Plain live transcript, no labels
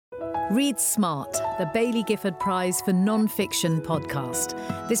Read Smart, the Baillie Gifford Prize for Non-Fiction podcast.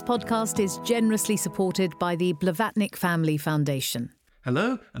 This podcast is generously supported by the Blavatnik Family Foundation.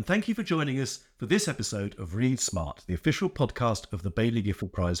 Hello, and thank you for joining us for this episode of Read Smart, the official podcast of the Baillie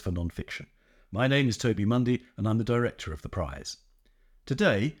Gifford Prize for Non-Fiction. My name is Toby Mundy, and I'm the director of the prize.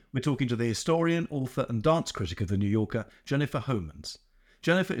 Today, we're talking to the historian, author, and dance critic of The New Yorker, Jennifer Homans.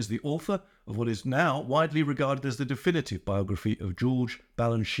 Jennifer is the author of what is now widely regarded as the definitive biography of George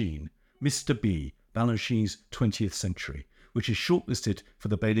Balanchine, Mr. B, Balanchine's 20th Century, which is shortlisted for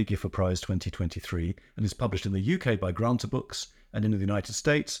the Baillie Gifford Prize 2023 and is published in the UK by Granta Books and in the United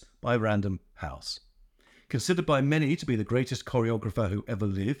States by Random House. Considered by many to be the greatest choreographer who ever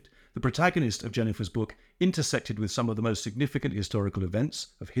lived, the protagonist of Jennifer's book intersected with some of the most significant historical events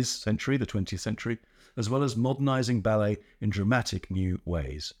of his century, the 20th century, as well as modernising ballet in dramatic new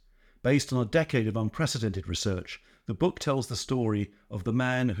ways. Based on a decade of unprecedented research, the book tells the story of the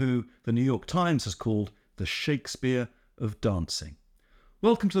man who the New York Times has called the Shakespeare of dancing.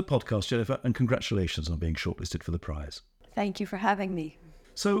 Welcome to the podcast, Jennifer, and congratulations on being shortlisted for the prize. Thank you for having me.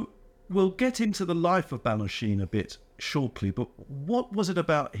 So we'll get into the life of Balanchine a bit shortly, but what was it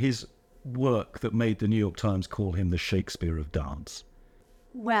about his work that made the New York Times call him the Shakespeare of dance?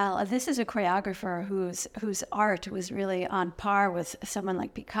 Well, this is a choreographer whose art was really on par with someone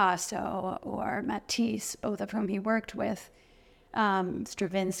like Picasso or Matisse, both of whom he worked with.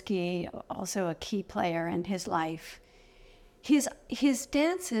 Stravinsky, also a key player in his life. His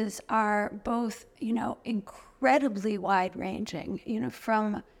dances are both, incredibly wide-ranging,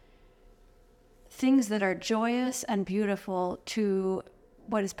 from things that are joyous and beautiful to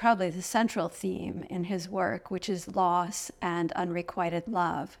what is probably the central theme in his work, which is loss and unrequited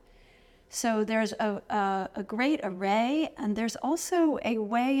love. So there's a great array, and there's also a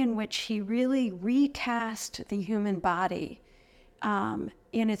way in which he really recast the human body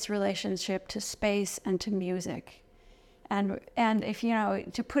in its relationship to space and to music. And if,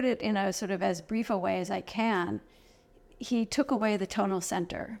 to put it in a sort of as brief a way as I can, he took away the tonal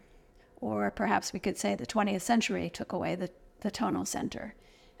center, or perhaps we could say the 20th century took away the tonal center.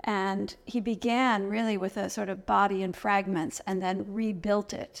 And he began really with a sort of body in fragments and then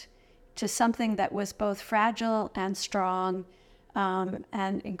rebuilt it to something that was both fragile and strong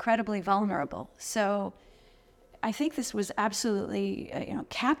and incredibly vulnerable. So I think this was absolutely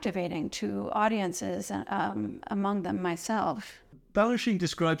captivating to audiences, among them myself. Balanchine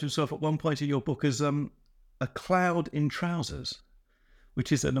described himself at one point in your book as a cloud in trousers,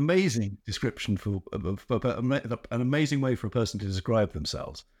 which is an amazing description for an amazing way for a person to describe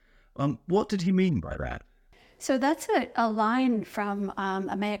themselves. What did he mean by that? So that's a line from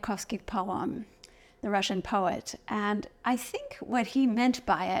a Mayakovsky poem, the Russian poet. And I think what he meant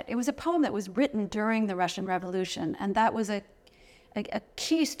by it was a poem that was written during the Russian Revolution. And that was a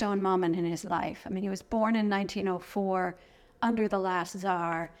keystone moment in his life. I mean, he was born in 1904 under the last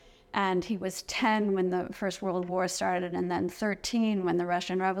Tsar. And he was 10 when the First World War started, and then 13 when the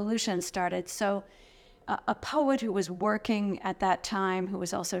Russian Revolution started. So a poet who was working at that time, who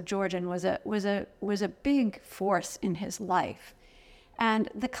was also Georgian, was a big force in his life. And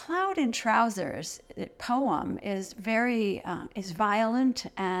the Cloud in Trousers poem is very is violent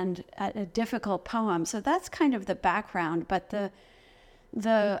and a difficult poem. So that's kind of the background. But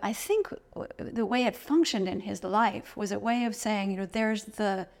I think the way it functioned in his life was a way of saying, there's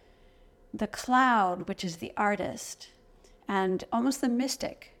the cloud, which is the artist, and almost the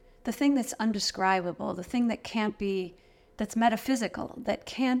mystic, the thing that's undescribable, the thing that's metaphysical, that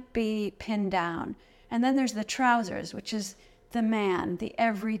can't be pinned down. And then there's the trousers, which is the man, the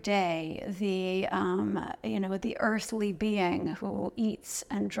everyday, the earthly being who eats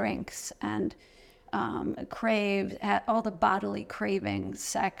and drinks and craves all the bodily cravings,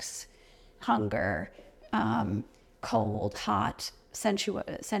 sex, hunger, cold, hot,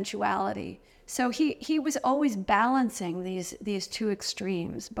 sensuality. So he was always balancing these two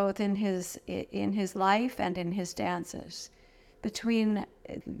extremes, both in his life and in his dances, between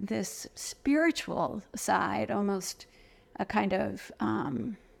this spiritual side, almost a kind of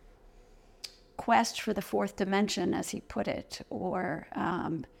quest for the fourth dimension, as he put it, or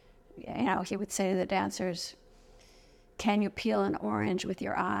he would say to the dancers, "Can you peel an orange with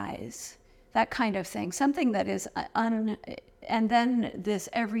your eyes?" That kind of thing, something that is and then this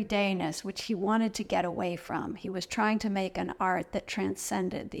everydayness, which he wanted to get away from. He was trying to make an art that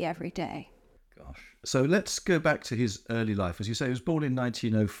transcended the everyday. Gosh. So let's go back to his early life. As you say, he was born in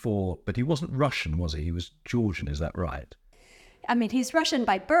 1904, but he wasn't Russian, was he? He was Georgian, is that right? I mean, he's Russian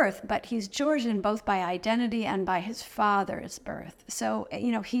by birth, but he's Georgian both by identity and by his father's birth. So,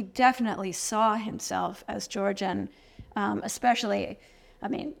 he definitely saw himself as Georgian, especially,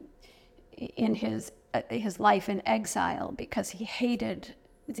 in his life in exile because he hated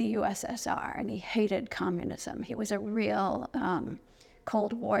the USSR and he hated communism. He was a real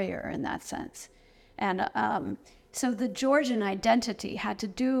Cold Warrior in that sense. And so the Georgian identity had to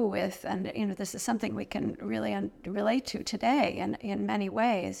do with, and this is something we can really relate to today in many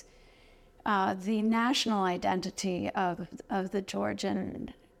ways, the national identity of the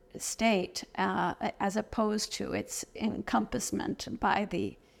Georgian state as opposed to its encompassment by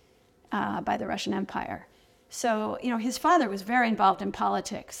the Russian Empire. So, his father was very involved in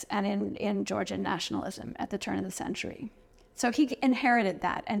politics and in Georgian nationalism at the turn of the century. So he inherited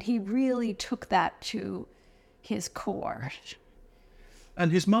that, and he really took that to his core.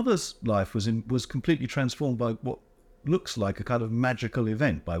 And his mother's life was completely transformed by what looks like a kind of magical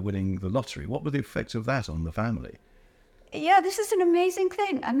event, by winning the lottery. What were the effects of that on the family? Yeah, this is an amazing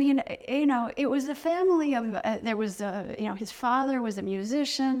thing. I mean, it was a family of, there was, his father was a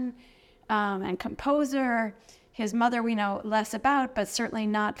musician and composer. His mother we know less about, but certainly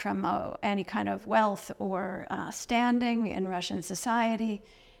not from any kind of wealth or standing in Russian society.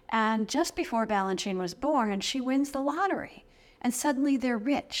 And just before Balanchine was born, she wins the lottery, and suddenly they're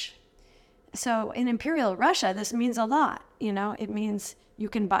rich. So in Imperial Russia, this means a lot. It means you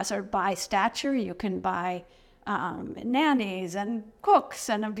can buy stature, you can buy nannies and cooks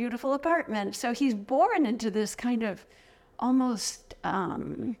and a beautiful apartment. So he's born into this kind of almost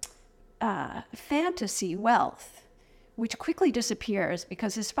fantasy wealth, which quickly disappears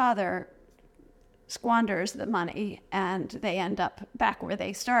because his father squanders the money and they end up back where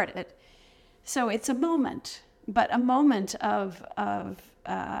they started. So it's a moment, but a moment of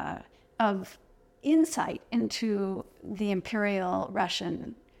insight into the Imperial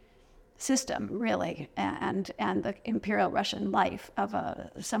Russian system, really, and the Imperial Russian life of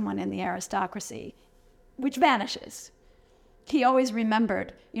someone in the aristocracy, which vanishes. He always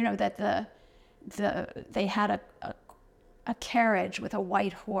remembered, that they had a carriage with a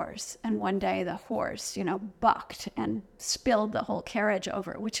white horse, and one day the horse, bucked and spilled the whole carriage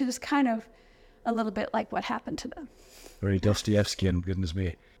over, which is kind of a little bit like what happened to them. Very Dostoevskian, goodness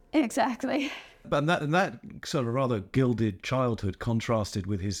me. Exactly. But that sort of rather gilded childhood contrasted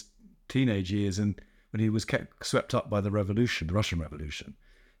with his teenage years and when he was swept up by the revolution, the Russian Revolution.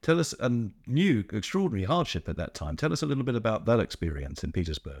 Tell us, and new extraordinary hardship at that time. Tell us a little bit about that experience in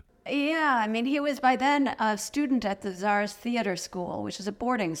Petersburg. Yeah, I mean, he was by then a student at the Tsar's theater school, which is a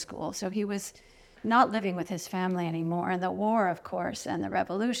boarding school. So he was not living with his family anymore. And the war, of course, and the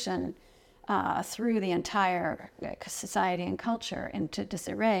revolution threw the entire society and culture into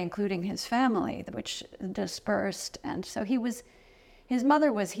disarray, including his family, which dispersed. And so his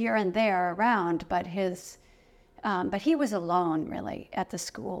mother was here and there around, but he was alone, really, at the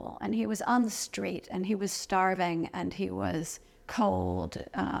school, and he was on the street, and he was starving, and he was cold.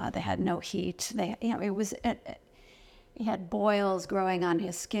 They had no heat. He had boils growing on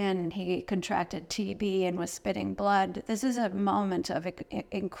his skin. He contracted TB and was spitting blood. This is a moment of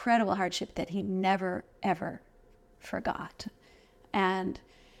incredible hardship that he never, ever forgot. And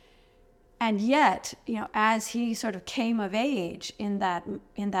yet, as he sort of came of age in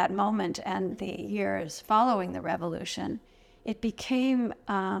that moment and the years following the revolution, it became,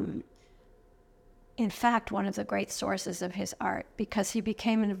 in fact, one of the great sources of his art, because he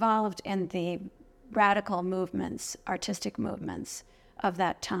became involved in the radical movements, artistic movements of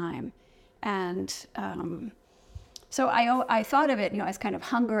that time. And so I thought of it, as kind of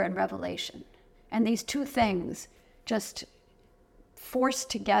hunger and revelation. And these two things just forced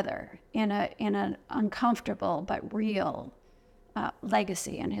together in an uncomfortable but real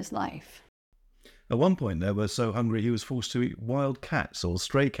legacy in his life. At one point, they were so hungry he was forced to eat wild cats or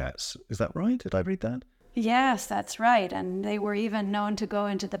stray cats. Is that right? Did I read that? Yes, that's right. And they were even known to go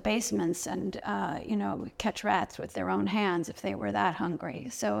into the basements and, catch rats with their own hands if they were that hungry.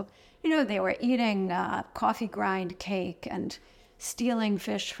 So, they were eating coffee grind cake and stealing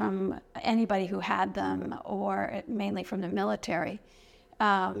fish from anybody who had them, or mainly from the military.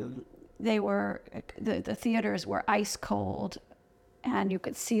 The theaters were ice cold, and you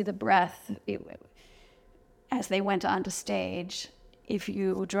could see the breath as they went onto stage. If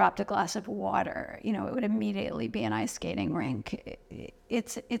you dropped a glass of water, it would immediately be an ice skating rink.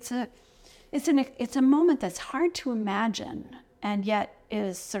 It's a moment that's hard to imagine, and yet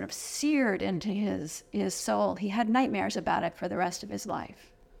is sort of seared into his soul. He had nightmares about it for the rest of his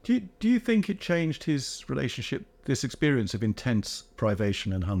life. Do you think it changed his relationship? This experience of intense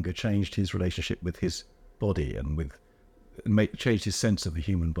privation and hunger changed his relationship with his body and changed his sense of the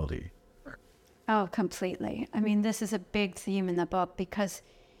human body? Oh, completely. I mean, this is a big theme in the book because,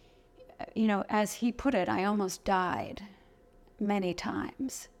 as he put it, I almost died many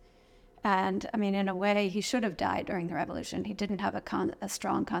times. And I mean, in a way, he should have died during the revolution. He didn't have a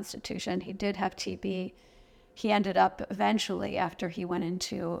strong constitution. He did have TB. He ended up eventually, after he went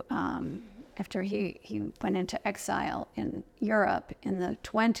into exile in Europe in the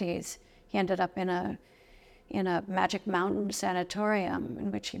 1920s, he ended up in a Magic Mountain sanatorium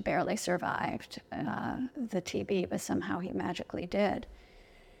in which he barely survived the TB, but somehow he magically did.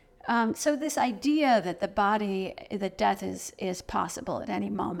 So this idea that death is possible at any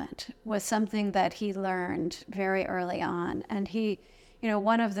moment was something that he learned very early on. And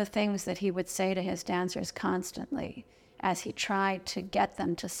one of the things that he would say to his dancers constantly as he tried to get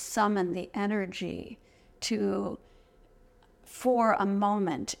them to summon the energy for a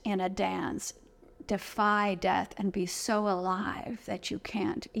moment in a dance, defy death and be so alive that you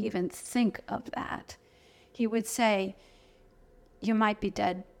can't even think of that. He would say, "You might be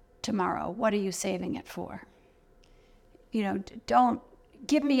dead tomorrow. What are you saving it for? Don't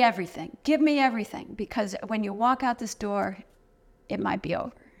give me everything. Give me everything, because when you walk out this door, it might be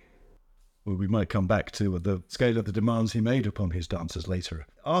over." Well, we might come back to the scale of the demands he made upon his dancers later.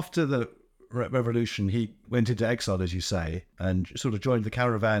 After the revolution, he went into exile, as you say, and sort of joined the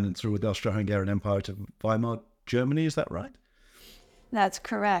caravan and through the Austro-Hungarian Empire to Weimar, Germany. Is that right? That's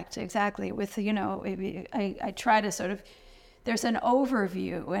correct. Exactly. With, I try to sort of, there's an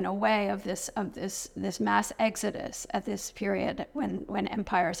overview in a way of this mass exodus at this period when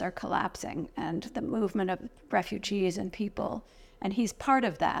empires are collapsing and the movement of refugees and people. And he's part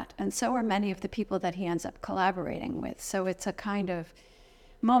of that. And so are many of the people that he ends up collaborating with. So it's a kind of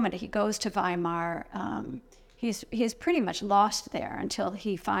moment. He goes to Weimar. He's pretty much lost there until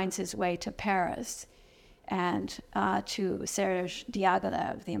he finds his way to Paris and to Serge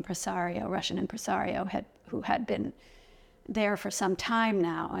Diaghilev, the impresario, Russian impresario, who had been there for some time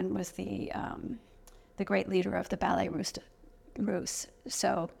now and was the great leader of the Ballet Russe.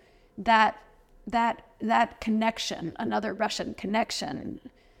 So that connection, another Russian connection,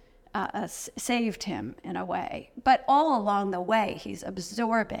 saved him in a way. But all along the way, he's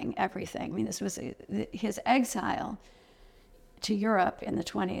absorbing everything. I mean, this was his exile to Europe in the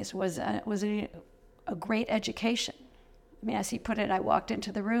 1920s was a great education. I mean, as he put it, I walked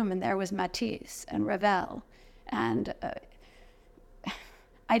into the room and there was Matisse and Ravel, and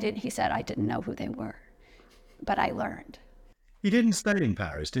he said, I didn't know who they were, but I learned. He didn't stay in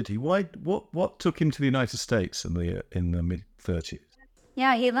Paris, did he? Why? What took him to the United States in the mid-30s?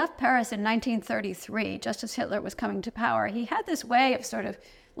 Yeah, he left Paris in 1933, just as Hitler was coming to power. He had this way of sort of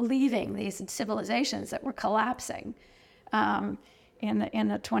leaving these civilizations that were collapsing in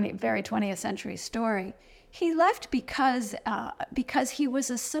a very 20th century story. He left because he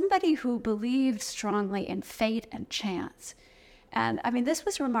was somebody who believed strongly in fate and chance. And I mean, this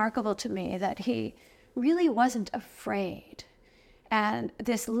was remarkable to me, that he really wasn't afraid. And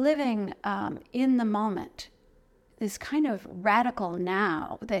this living in the moment, this kind of radical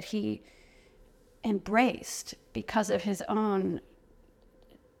now that he embraced because of his own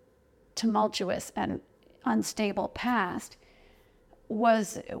tumultuous and unstable past,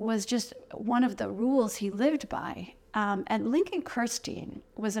 was just one of the rules he lived by. And Lincoln Kirstein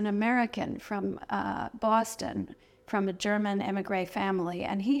was an American from Boston, from a German emigre family,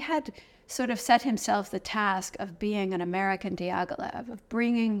 and he had sort of set himself the task of being an American Diaghilev, of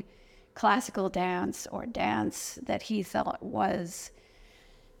bringing classical dance, or dance that he thought was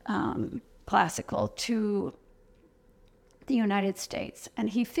classical, to the United States. And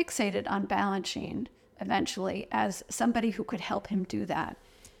he fixated on Balanchine eventually as somebody who could help him do that.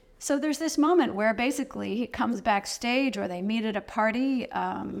 So there's this moment where basically he comes backstage, or they meet at a party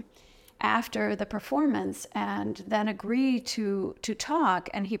after the performance, and then agree to talk.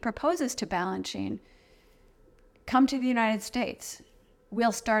 And he proposes to Balanchine, come to the United States,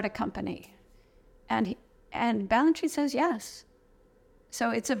 we'll start a company. And Balanchine says yes. So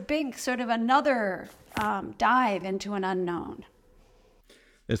it's a big sort of another dive into an unknown.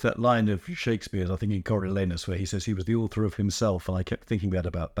 There's that line of Shakespeare's, I think in Coriolanus, where he says he was the author of himself, and I kept thinking that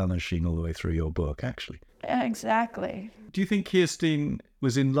about Balanchine all the way through your book, actually. Exactly. Do you think Kirstein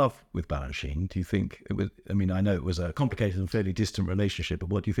was in love with Balanchine? Do you think it was, I mean, I know it was a complicated and fairly distant relationship, but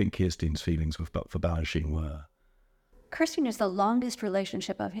what do you think Kirstein's feelings for Balanchine were? Kirstein is the longest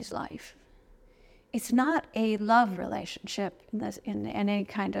relationship of his life. It's not a love relationship in any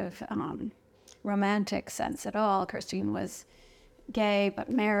kind of romantic sense at all. Kirstein was gay but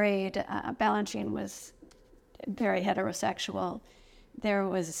married. Balanchine was very heterosexual. There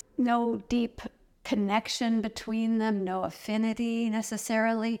was no deep connection between them, no affinity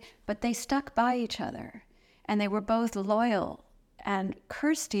necessarily, but they stuck by each other, and they were both loyal. And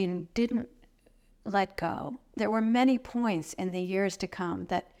Kirstein didn't let go. There were many points in the years to come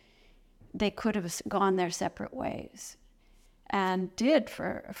that they could have gone their separate ways, and did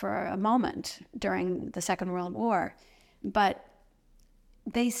for a moment during the Second World War. But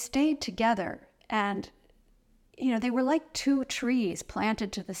they stayed together, and they were like two trees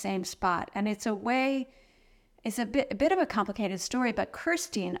planted to the same spot. And it's a bit of a complicated story, but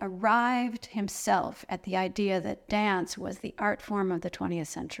Kirstein arrived himself at the idea that dance was the art form of the 20th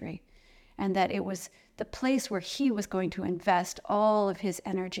century, and that it was the place where he was going to invest all of his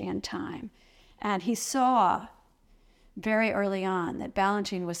energy and time. And he saw very early on that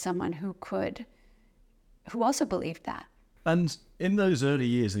Balanchine was someone who also believed that. And in those early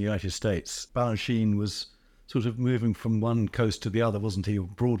years in the United States, Balanchine was sort of moving from one coast to the other, wasn't he?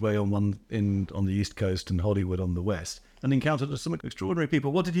 Broadway on the East Coast and Hollywood on the West, and encountered some extraordinary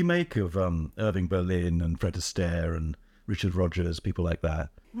people. What did he make of Irving Berlin and Fred Astaire and Richard Rodgers, people like that?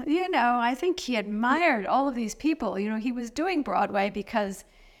 I think he admired all of these people. He was doing Broadway because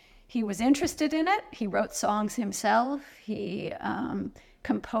he was interested in it. He wrote songs himself. He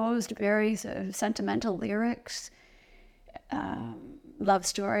composed very sentimental lyrics, love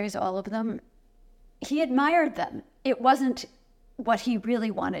stories, all of them. He admired them. It wasn't what he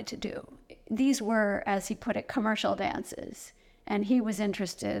really wanted to do. These were, as he put it, commercial dances, and he was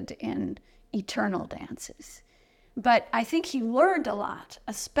interested in eternal dances. But I think he learned a lot,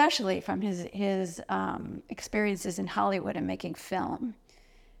 especially from his experiences in Hollywood and making film.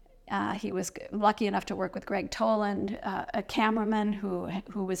 He was lucky enough to work with Greg Toland, a cameraman who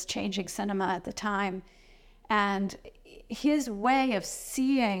was changing cinema at the time. And his way of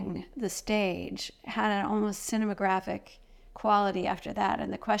seeing the stage had an almost cinematographic quality after that.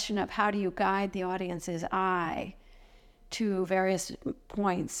 And the question of how do you guide the audience's eye to various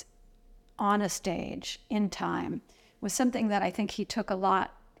points on a stage in time was something that I think he took a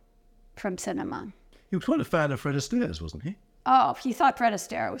lot from cinema. He was quite a fan of Fred Astaire's, wasn't he? Oh, he thought Fred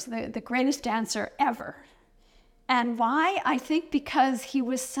Astaire was the greatest dancer ever. And why? I think because he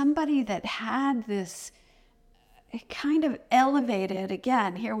was somebody that had this kind of elevated,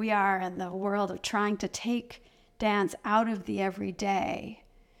 again, here we are in the world of trying to take dance out of the everyday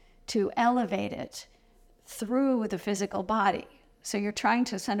to elevate it through the physical body. So you're trying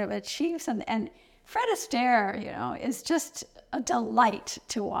to sort of achieve something. And Fred Astaire, is just a delight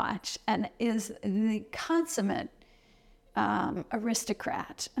to watch and is the consummate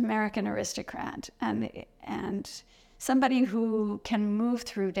aristocrat, American aristocrat, and somebody who can move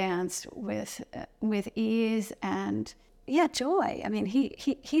through dance with ease and joy. I mean,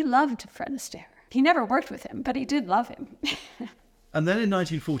 he loved Fred Astaire. He never worked with him, but he did love him. And then in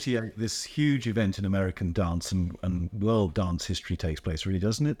 1948, this huge event in American dance and world dance history takes place, really,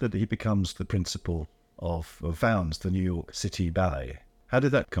 doesn't it? That he becomes the principal founds the New York City Ballet. How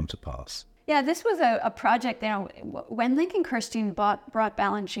did that come to pass? Yeah, this was a project, when Lincoln Kirstein brought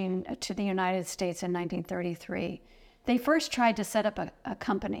Balanchine to the United States in 1933, they first tried to set up a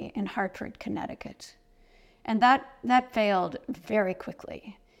company in Hartford, Connecticut. And that failed very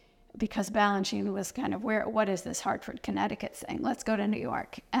quickly because Balanchine was kind of, what is this Hartford, Connecticut thing? Let's go to New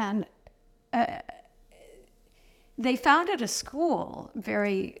York. And they founded a school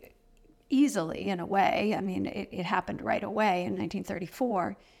very easily, in a way. I mean, it happened right away in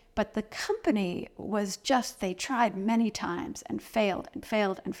 1934. But the company was they tried many times and failed and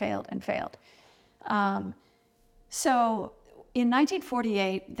failed and failed and failed. So in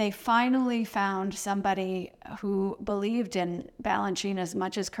 1948, they finally found somebody who believed in Balanchine as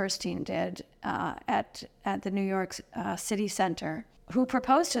much as Kirstein did at the New York City Center, who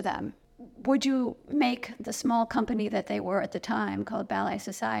proposed to them, would you make the small company that they were at the time called Ballet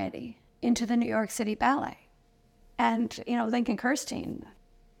Society into the New York City Ballet? And, Lincoln Kirstein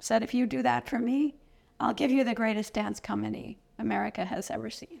said, if you do that for me, I'll give you the greatest dance company America has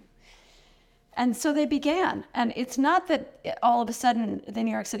ever seen. And so they began. And it's not that all of a sudden the New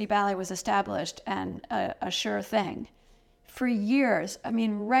York City Ballet was established and a sure thing. For years,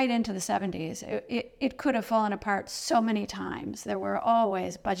 right into the 70s, it could have fallen apart so many times. There were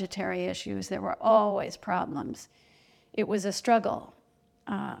always budgetary issues. There were always problems. It was a struggle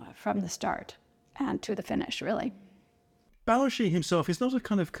from the start and to the finish, really. Balanchine himself is not a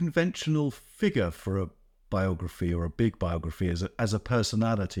kind of conventional figure for a biography or a big biography as a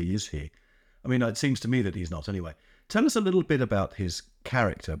personality, is he? It seems to me that he's not anyway. Tell us a little bit about his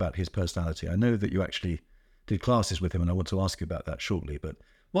character, about his personality. I know that you actually did classes with him, and I want to ask you about that shortly, but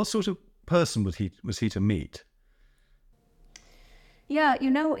what sort of person was he to meet? Yeah,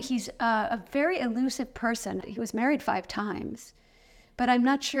 he's a very elusive person. He was married 5 times. But I'm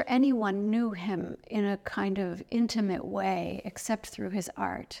not sure anyone knew him in a kind of intimate way except through his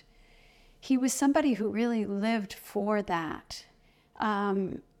art. He was somebody who really lived for that.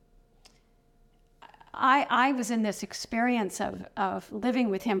 I was in this experience of living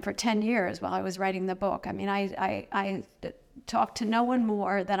with him for 10 years while I was writing the book. I mean, I talked to no one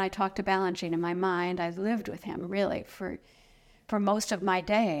more than I talked to Balanchine in my mind. I lived with him really for most of my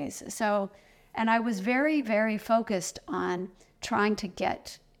days. So, and I was very, very focused on trying to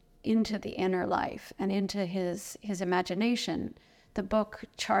get into the inner life and into his imagination. The book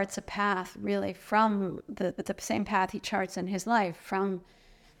charts a path really from the same path he charts in his life, from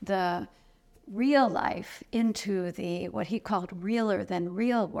the real life into the what he called realer than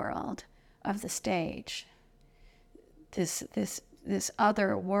real world of the stage. This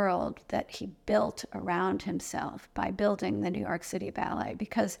other world that he built around himself by building the New York City Ballet.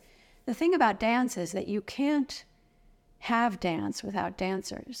 Because the thing about dance is that you can't have dance without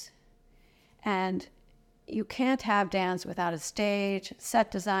dancers. And you can't have dance without a stage, set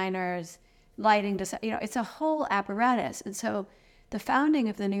designers, lighting, it's a whole apparatus. And so the founding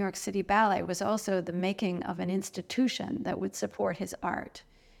of the New York City Ballet was also the making of an institution that would support his art.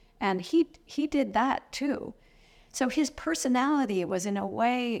 And he did that too. So his personality was in a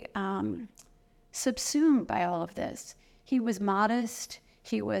way subsumed by all of this. He was modest.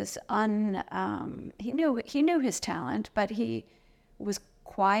 He was he knew his talent, but he was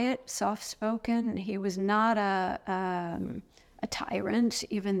quiet, soft-spoken. He was not a tyrant,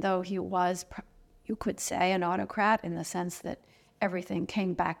 even though he was, you could say, an autocrat in the sense that everything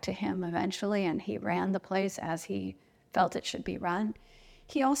came back to him eventually, and he ran the place as he felt it should be run.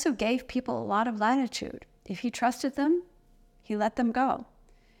 He also gave people a lot of latitude. If he trusted them, he let them go.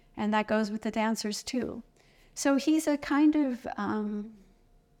 And that goes with the dancers too. So he's a kind of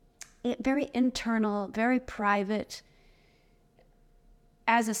very internal, very private.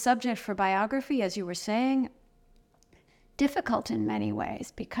 As a subject for biography, as you were saying, difficult in many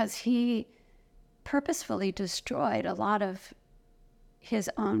ways because he purposefully destroyed a lot of his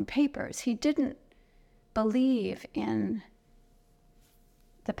own papers. He didn't believe in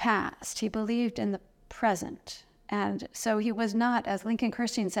the past. He believed in the present. And so he was not, as Lincoln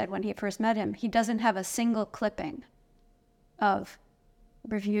Kirstein said when he first met him, he doesn't have a single clipping of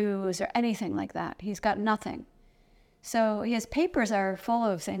reviews or anything like that. He's got nothing. So his papers are full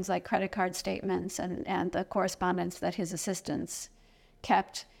of things like credit card statements and the correspondence that his assistants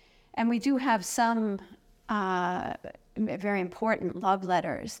kept. And we do have some very important love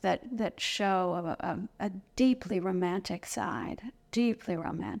letters that show a deeply romantic side, deeply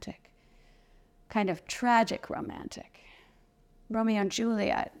romantic, kind of tragic romantic, Romeo and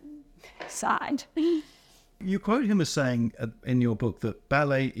Juliet side. You quote him as saying in your book that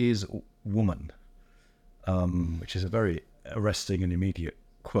ballet is woman, which is a very arresting and immediate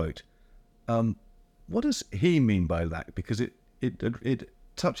quote. What does he mean by that? Because it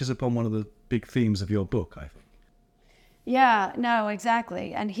touches upon one of the big themes of your book, I think. Yeah, no,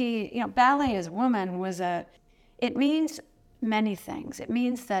 exactly. And ballet as woman it means many things. It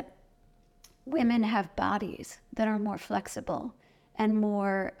means that women have bodies that are more flexible and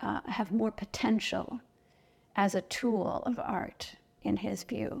have more potential as a tool of art, in his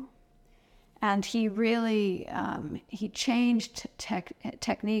view. And he really, he changed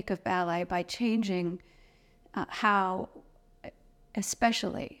technique of ballet by changing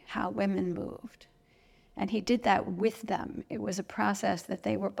especially how women moved. And he did that with them. It was a process that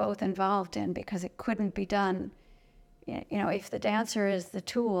they were both involved in because it couldn't be done. If the dancer is the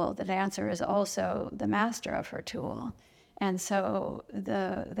tool, the dancer is also the master of her tool. And so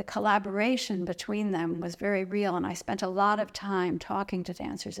the collaboration between them was very real. And I spent a lot of time talking to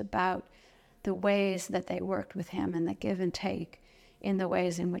dancers about the ways that they worked with him and the give and take in the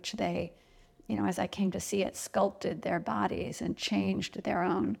ways in which they, as I came to see it, sculpted their bodies and changed their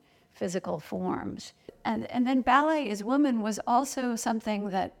own physical forms. And then ballet as woman was also something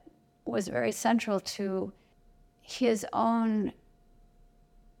that was very central to his own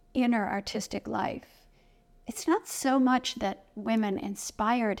inner artistic life. It's not so much that women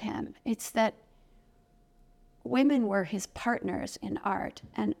inspired him, it's that women were his partners in art.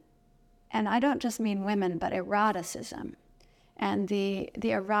 And I don't just mean women, but eroticism and the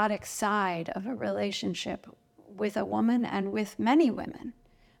erotic side of a relationship with a woman and with many women.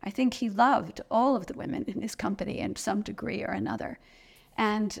 I think he loved all of the women in his company in some degree or another.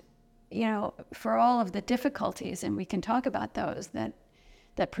 And, for all of the difficulties, and we can talk about those,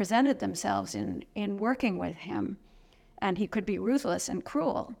 that presented themselves in working with him, and he could be ruthless and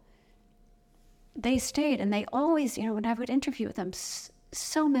cruel, they stayed. And they always, when I would interview them,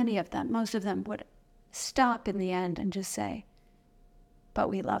 so many of them, most of them would stop in the end and just say, but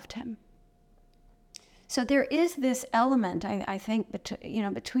we loved him. So there is this element, I think,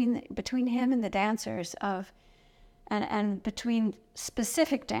 between him and the dancers of, And between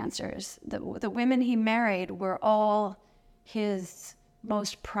specific dancers, the women he married were all his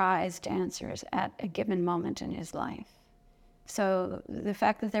most prized dancers at a given moment in his life. So the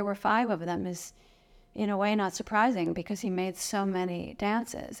fact that there were 5 of them is, in a way, not surprising because he made so many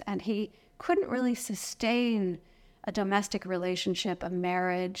dances. And he couldn't really sustain a domestic relationship, a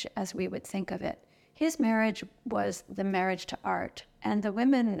marriage, as we would think of it. His marriage was the marriage to art. And the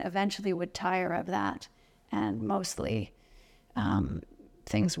women eventually would tire of that. And mostly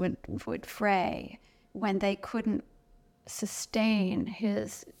things would fray when they couldn't sustain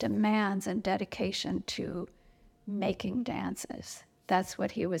his demands and dedication to making dances. That's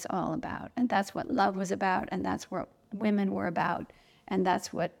what he was all about. And that's what love was about. And that's what women were about. And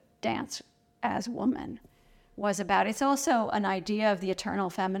that's what dance as woman was about. It's also an idea of the eternal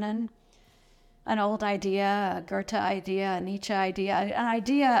feminine, an old idea, a Goethe idea, a Nietzsche idea, an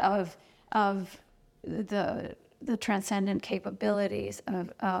idea of the transcendent capabilities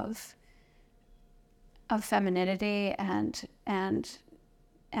of femininity and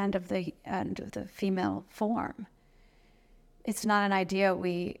of the female form. It's not an idea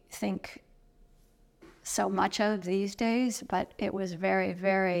we think so much of these days, but it was very,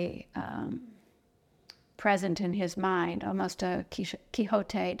 very present in his mind, almost a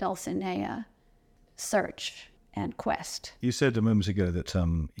Quixote Dulcinea search and quest. You said a moment ago that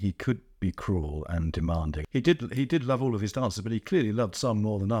he could be cruel and demanding. He did love all of his dancers, but he clearly loved some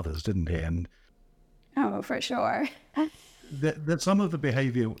more than others, didn't he? And oh, for sure. that some of the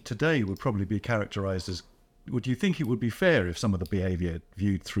behaviour today would probably be characterised as. Would you think it would be fair if some of the behaviour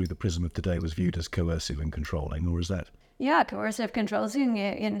viewed through the prism of today was viewed as coercive and controlling, or is that? Yeah, coercive, controlling,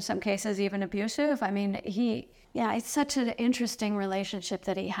 in some cases even abusive. I mean, it's such an interesting relationship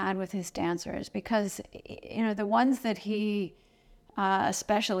that he had with his dancers because, the ones that he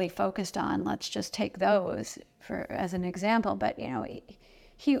especially focused on, let's just take those as an example, but,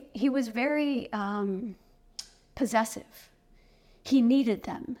 he was very possessive. He needed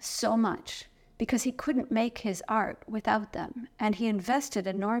them so much because he couldn't make his art without them. And he invested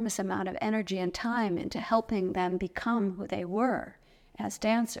enormous amount of energy and time into helping them become who they were as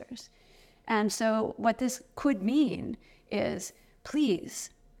dancers. And so what this could mean is,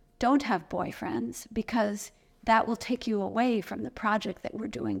 please don't have boyfriends because that will take you away from the project that we're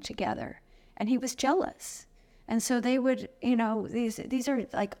doing together. And he was jealous. And so they would, these are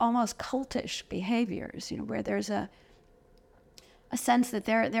like almost cultish behaviors, where there's a sense that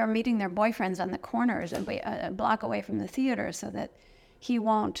they're meeting their boyfriends on the corners a block away from the theater so that he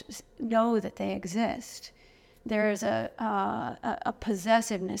won't know that they exist. There's a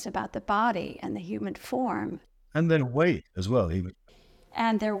possessiveness about the body and the human form. And their weight as well.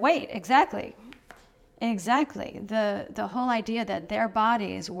 And their weight, exactly. The whole idea that their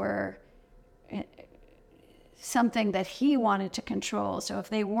bodies were something that he wanted to control. So if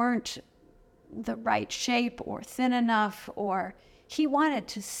they weren't the right shape or thin enough, or he wanted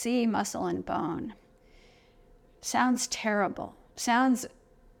to see muscle and bone. Sounds terrible. Sounds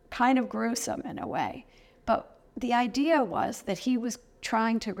kind of gruesome in a way. But the idea was that he was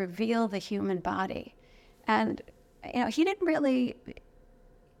trying to reveal the human body. And, he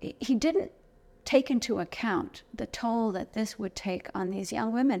didn't take into account the toll that this would take on these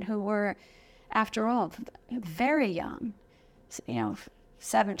young women who were, after all, very young,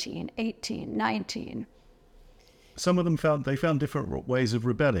 17, 18, 19. Some of them found different ways of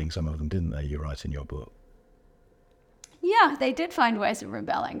rebelling, some of them, didn't they? You write in your book. Yeah, they did find ways of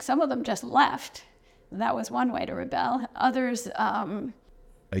rebelling. Some of them just left. That was one way to rebel. Others...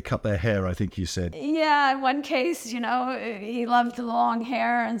 they cut their hair, I think you said. Yeah, in one case, he loved the long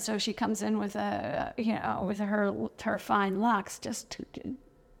hair, and so she comes in with with her fine locks just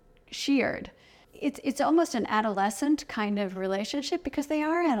sheared. It's almost an adolescent kind of relationship because they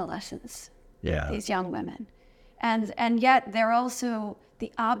are adolescents. Yeah. These young women. And yet they're also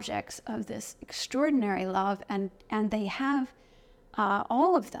the objects of this extraordinary love, and they have,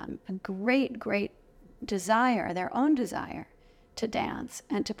 all of them, a great, great desire, their own desire, to dance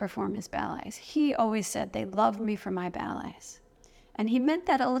and to perform his ballets. He always said, they loved me for my ballets. And he meant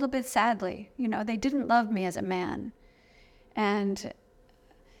that a little bit sadly. They didn't love me as a man. And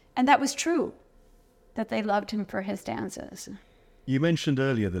that was true, that they loved him for his dances. You mentioned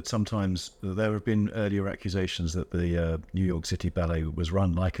earlier that sometimes there have been earlier accusations that the New York City Ballet was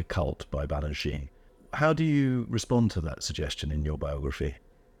run like a cult by Balanchine. How do you respond to that suggestion in your biography?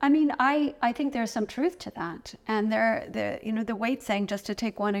 I mean, I think there's some truth to that. And the weight thing, just to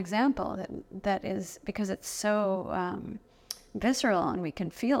take one example, that is because it's so visceral and we can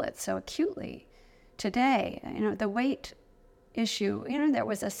feel it so acutely today. The weight issue, there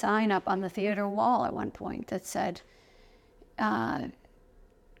was a sign up on the theater wall at one point that said,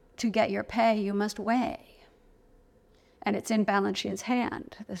 to get your pay, you must weigh. And it's in Balanchine's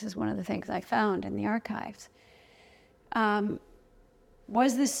hand. This is one of the things I found in the archives.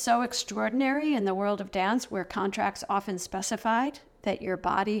 Was this so extraordinary in the world of dance, where contracts often specified that your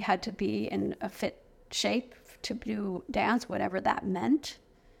body had to be in a fit shape to do dance, whatever that meant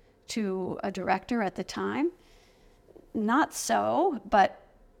to a director at the time? Not so, but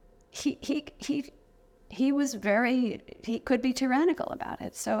he could be tyrannical about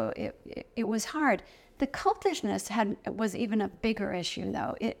it. So it was hard. The cultishness was even a bigger issue,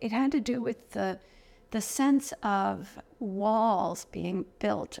 though. It had to do with the sense of walls being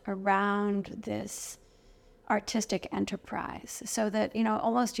built around this artistic enterprise, so that,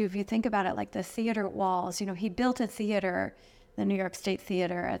 almost if you think about it like the theater walls, he built a theater, the New York State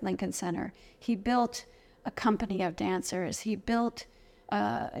Theater at Lincoln Center. He built a company of dancers. He built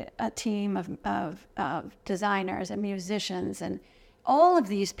a team of designers and musicians, and all of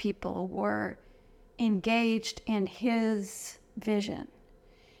these people were engaged in his vision.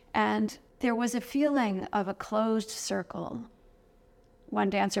 And there was a feeling of a closed circle. One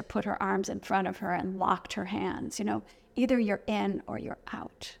dancer put her arms in front of her and locked her hands. Either you're in or you're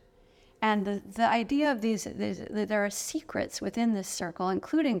out. And the idea of these, there are secrets within this circle,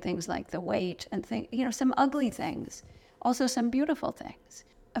 including things like the weight and some ugly things, also some beautiful things.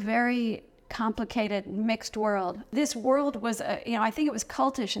 A very complicated, mixed world. This world was, I think it was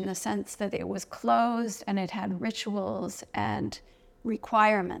cultish in the sense that it was closed and it had rituals and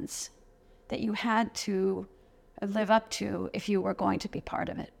requirements that you had to live up to if you were going to be part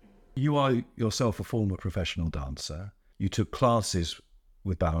of it. You are yourself a former professional dancer. You took classes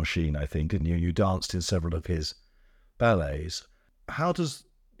with Balanchine, I think, didn't you? You danced in several of his ballets. How does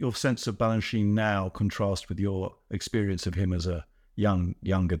your sense of Balanchine now contrast with your experience of him as a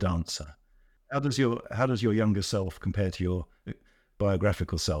younger dancer? How does your younger self compare to your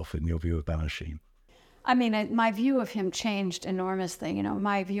biographical self in your view of Balanchine? I mean, my view of him changed enormously.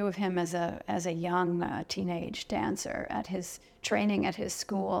 My view of him as a young teenage dancer at his training at his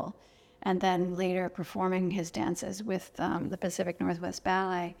school, and then later performing his dances with the Pacific Northwest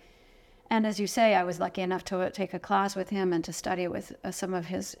Ballet. And as you say, I was lucky enough to take a class with him and to study with some of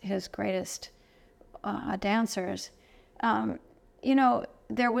his greatest dancers.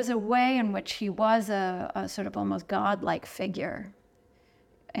 There was a way in which he was a sort of almost godlike figure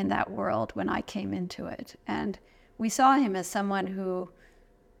in that world when I came into it. And we saw him as someone who,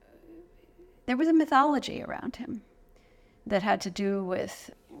 there was a mythology around him that had to do with,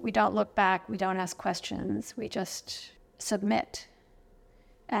 we don't look back, we don't ask questions, we just submit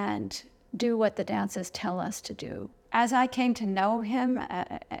and do what the dances tell us to do. As I came to know him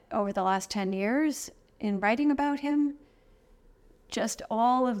over the last 10 years in writing about him, just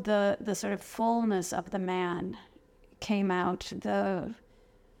all of the sort of fullness of the man came out, the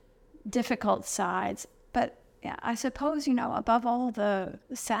difficult sides, but I suppose, above all the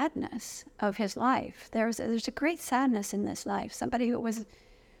sadness of his life, there's a great sadness in this life. Somebody who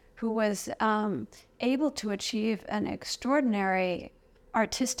was able to achieve an extraordinary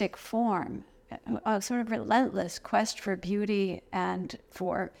artistic form, a sort of relentless quest for beauty and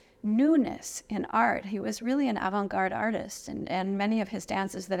for newness in art. He was really an avant-garde artist, and many of his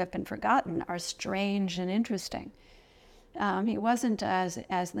dances that have been forgotten are strange and interesting. He wasn't,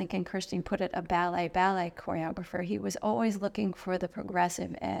 as Lincoln Kirstein put it, a ballet choreographer. He was always looking for the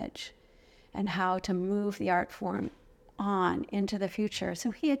progressive edge and how to move the art form on into the future.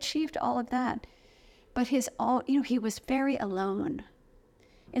 So he achieved all of that. But he was very alone.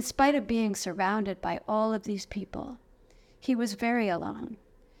 In spite of being surrounded by all of these people, he was very alone.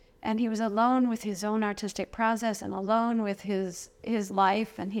 And he was alone with his own artistic process and alone with his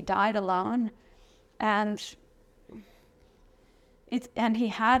life, and he died alone. And he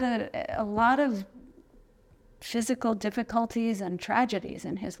had a lot of physical difficulties and tragedies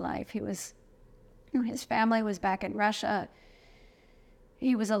in his life. His family was back in Russia.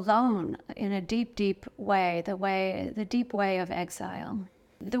 He was alone in a deep, deep way, the deep way of exile.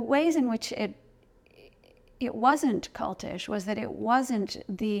 The ways in which it wasn't cultish was that it wasn't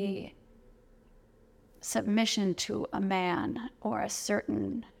the submission to a man or a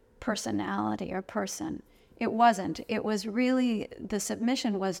certain personality or person. It wasn't. It was really, the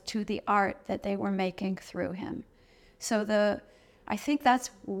submission was to the art that they were making through him. So I think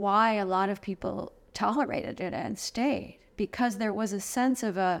that's why a lot of people tolerated it and stayed, because there was a sense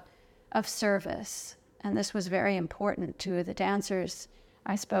of service. And this was very important to the dancers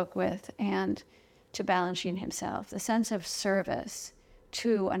I spoke with and to Balanchine himself, the sense of service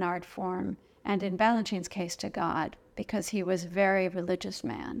to an art form, and in Balanchine's case to God, because he was a very religious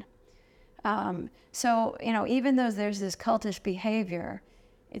man. So, even though there's this cultish behavior,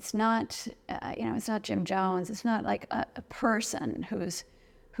 it's not, it's not Jim Jones. It's not like a person who's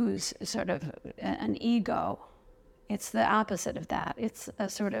sort of an ego. It's the opposite of that. It's a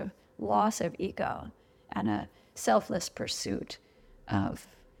sort of loss of ego and a selfless pursuit of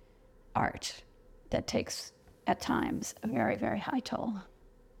art that takes, at times, a very, very high toll.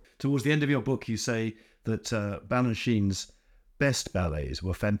 Towards the end of your book, you say that Balanchine's best ballets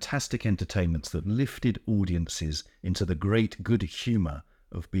were fantastic entertainments that lifted audiences into the great good humour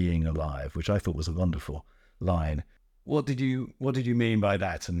of being alive, which I thought was a wonderful line. What did you mean by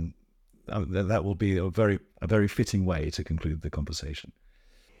that? And that will be a very fitting way to conclude the conversation.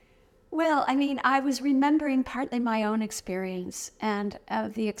 Well, I was remembering partly my own experience and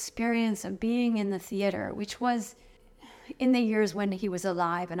the experience of being in the theater, which was in the years when he was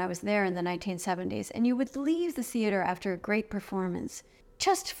alive, and I was there in the 1970s. And you would leave the theater after a great performance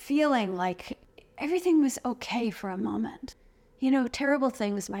just feeling like everything was okay for a moment. Terrible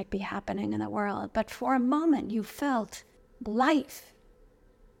things might be happening in the world, but for a moment you felt life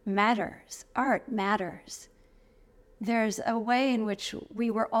matters, art matters. There's a way in which we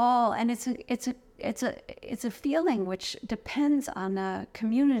were all, and it's a feeling which depends on a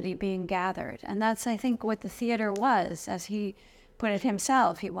community being gathered, and that's, I think, what the theater was, as he put it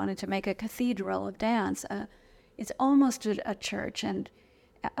himself. He wanted to make a cathedral of dance. It's almost a church and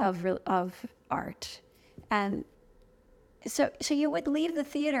of art, and so you would leave the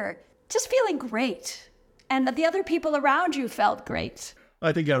theater just feeling great, and the other people around you felt great.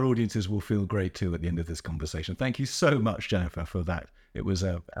 I think our audiences will feel great too at the end of this conversation. Thank you so much, Jennifer, for that. It was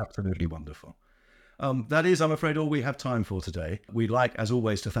absolutely wonderful. That is, I'm afraid, all we have time for today. We'd like, as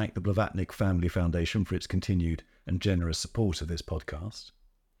always, to thank the Blavatnik Family Foundation for its continued and generous support of this podcast.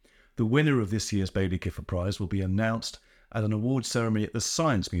 The winner of this year's Baillie Gifford Prize will be announced at an awards ceremony at the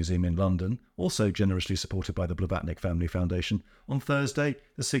Science Museum in London, also generously supported by the Blavatnik Family Foundation, on Thursday,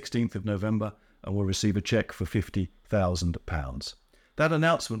 the 16th of November, and will receive a cheque for £50,000. That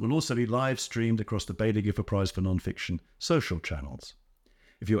announcement will also be live streamed across the Baillie Gifford Prize for Non-Fiction social channels.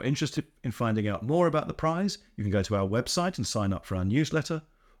 If you're interested in finding out more about the prize, you can go to our website and sign up for our newsletter,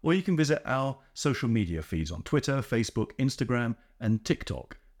 or you can visit our social media feeds on Twitter, Facebook, Instagram, and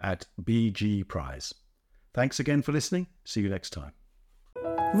TikTok at BG Prize. Thanks again for listening. See you next time.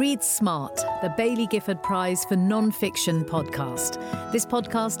 Read Smart, the Baillie Gifford Prize for Non-Fiction podcast. This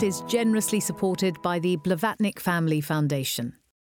podcast is generously supported by the Blavatnik Family Foundation.